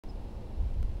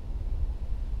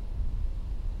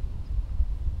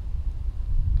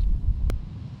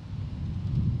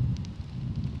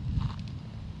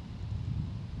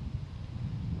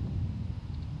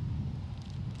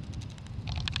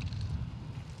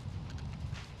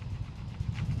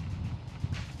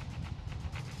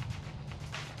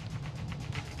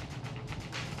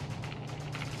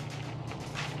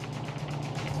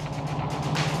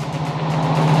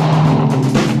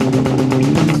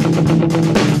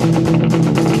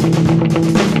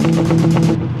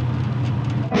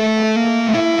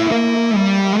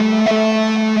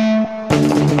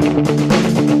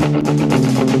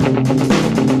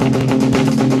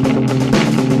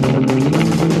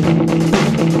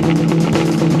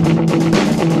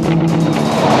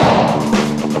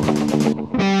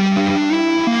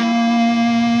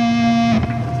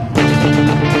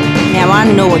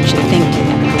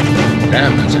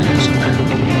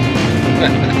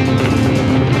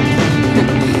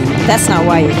That's not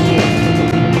why you're here.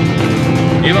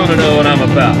 You want to know what I'm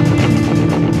about?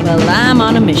 Well, I'm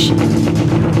on a mission.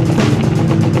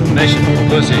 Mission for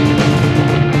pussy.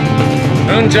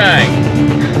 Noontang.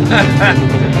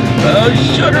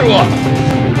 Sugar water.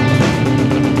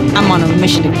 I'm on a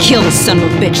mission to kill the son of a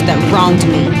bitch that wronged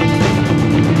me.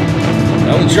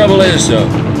 Well, the trouble is, though,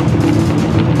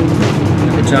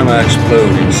 every time I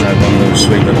explode inside one of those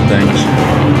sweet little things,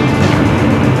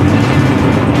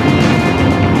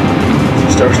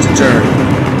 she starts to turn.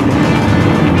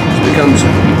 She becomes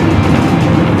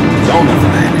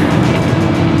zombified.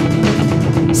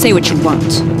 Say what you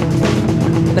want,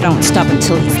 but I don't stop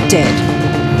until he's dead.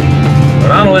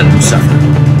 But I don't let them suffer.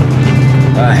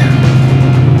 I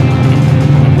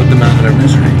put them out of their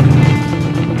misery.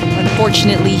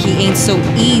 Unfortunately, he ain't so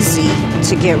easy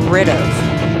to get rid of.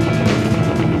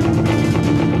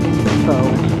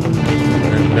 Beau.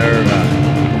 Minerva.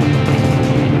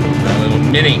 That little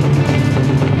ninny. No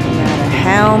matter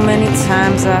how many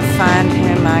times I find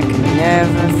him, I can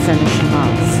never finish him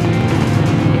off.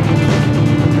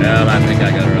 Well, I think I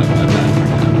got her up my back for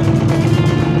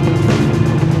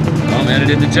now. I'm headed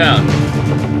into town.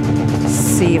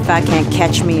 See if I can't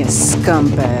catch me a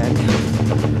scumbag.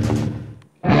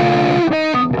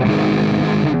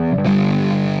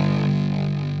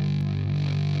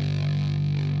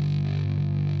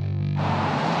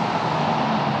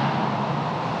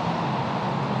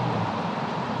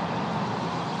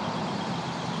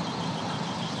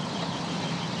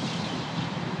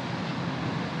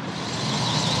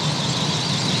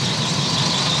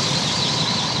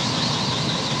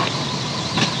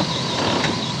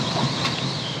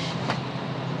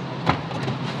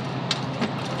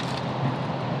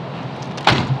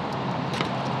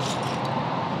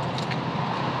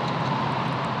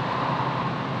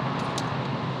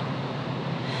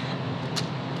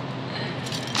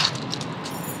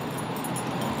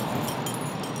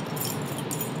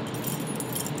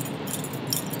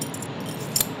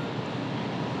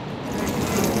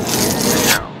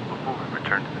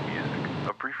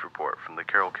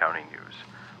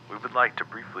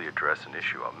 Address an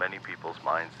issue on many people's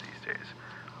minds these days.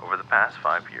 Over the past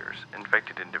 5 years,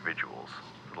 infected individuals,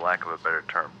 for the lack of a better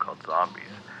term called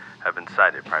zombies, have been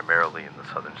cited primarily in the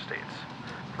southern states.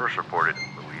 First reported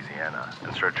in Louisiana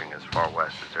and stretching as far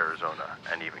west as Arizona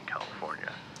and even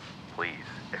California. Please,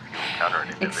 if you encounter an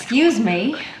individual Excuse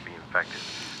me. to be infected,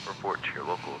 report to your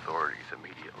local authorities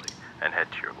immediately and head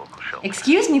to your local shelter.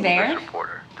 Excuse me there. This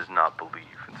reporter does not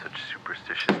believe in such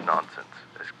superstitious nonsense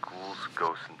as ghouls,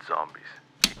 ghosts, and zombies.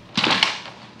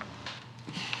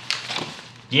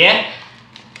 Yeah?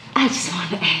 I just want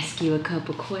to ask you a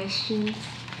couple questions.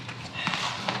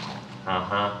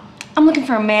 Uh-huh. I'm looking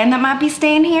for a man that might be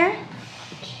staying here.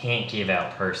 Can't give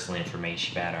out personal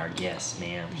information about our guests,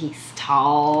 ma'am. He's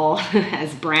tall,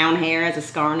 has brown hair, has a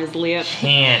scar on his lip.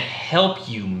 Can't help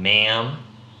you, ma'am.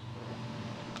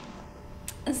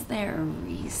 Is there a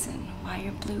reason why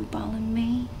you're blue-balling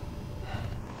me?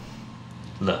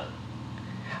 Look,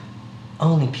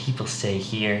 only people stay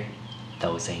here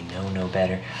those ain't know no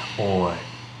better, or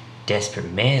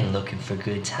desperate men looking for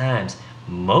good times,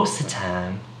 most of the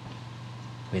time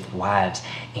with wives,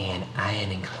 and I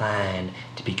ain't inclined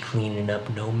to be cleaning up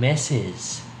no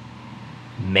messes,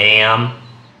 ma'am.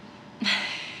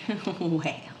 Well,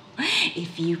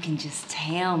 if you can just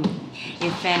tell me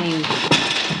if any...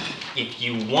 If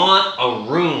you want a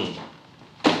room,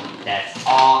 that's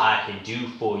all I can do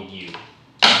for you,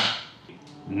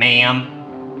 ma'am.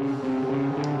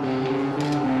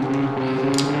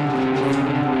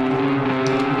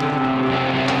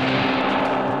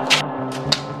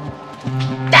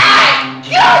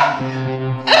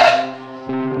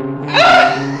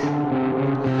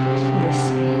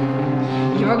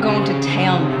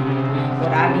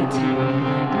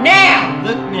 Now!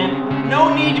 Look, man,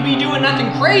 no need to be doing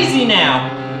nothing crazy now.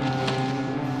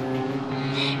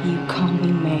 You call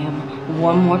me ma'am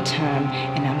one more time,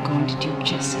 and I'm going to do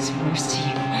just as worse to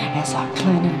you as I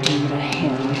plan to do to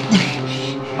him.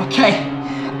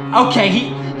 Okay,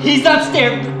 he's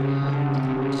upstairs.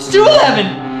 It's 211.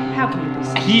 How can you be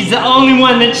so... He's the only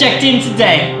one that checked in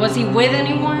today. Was he with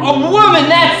anyone? A woman,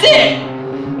 that's it!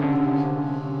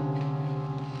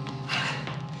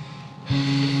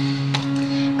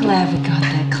 Glad we got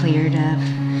that cleared up.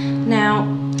 Now,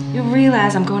 you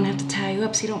realize I'm going to have to tie you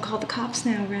up so you don't call the cops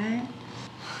now, right?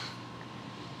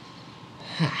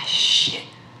 Ah, shit.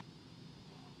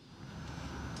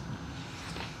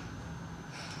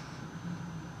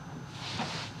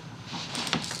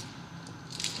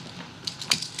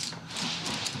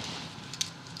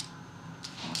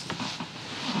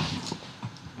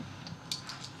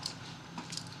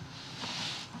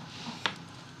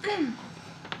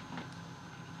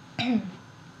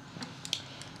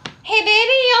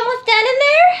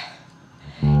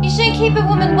 keep a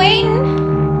woman waiting.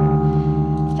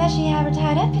 Especially have her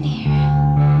tied up in here.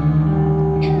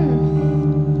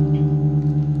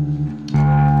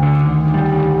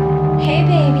 Hey,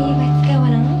 baby, what's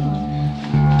going on?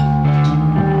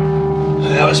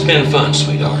 Well, it's been fun,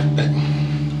 sweetheart, but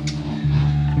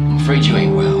I'm afraid you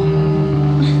ain't well.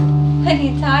 What are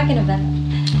you talking about?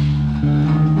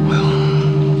 Well,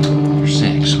 you're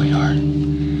sick, sweetheart.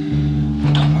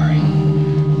 Don't worry.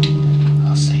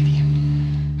 I'll save you.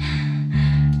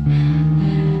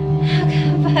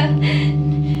 But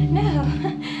no.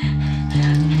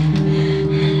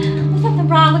 There's something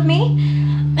wrong with me.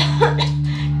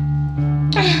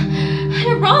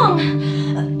 You're wrong.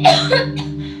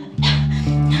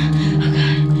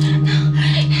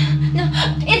 No,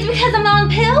 it's because I'm not on a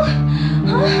pill?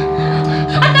 Huh?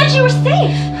 I thought you were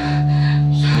safe.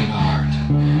 Sweetheart.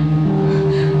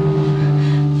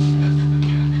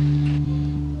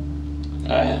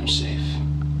 I am safe.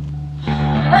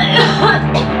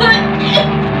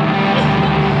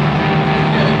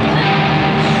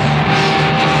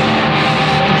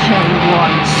 Hell you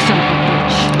are, you son of a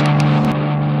bitch.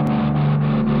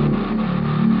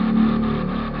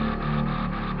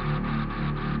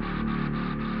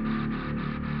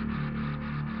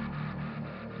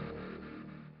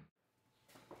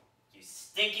 You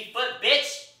stinky foot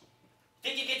bitch!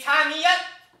 Think you can tie me up?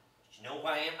 You know who I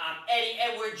am? I'm Eddie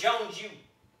Edward Jones, you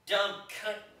dumb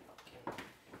cunt.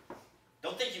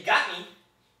 Don't think you got me.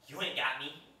 You ain't got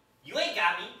me. You ain't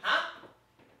got me, huh?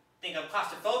 Think I'm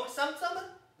claustrophobic or something?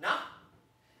 No.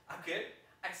 I'm good.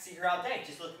 I can see her all day.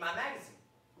 Just look at my magazine.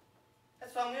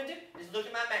 That's what I'm gonna do. Just look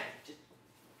at my magazine. Just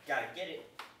gotta get it.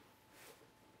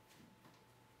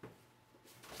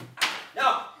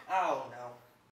 No! Oh no.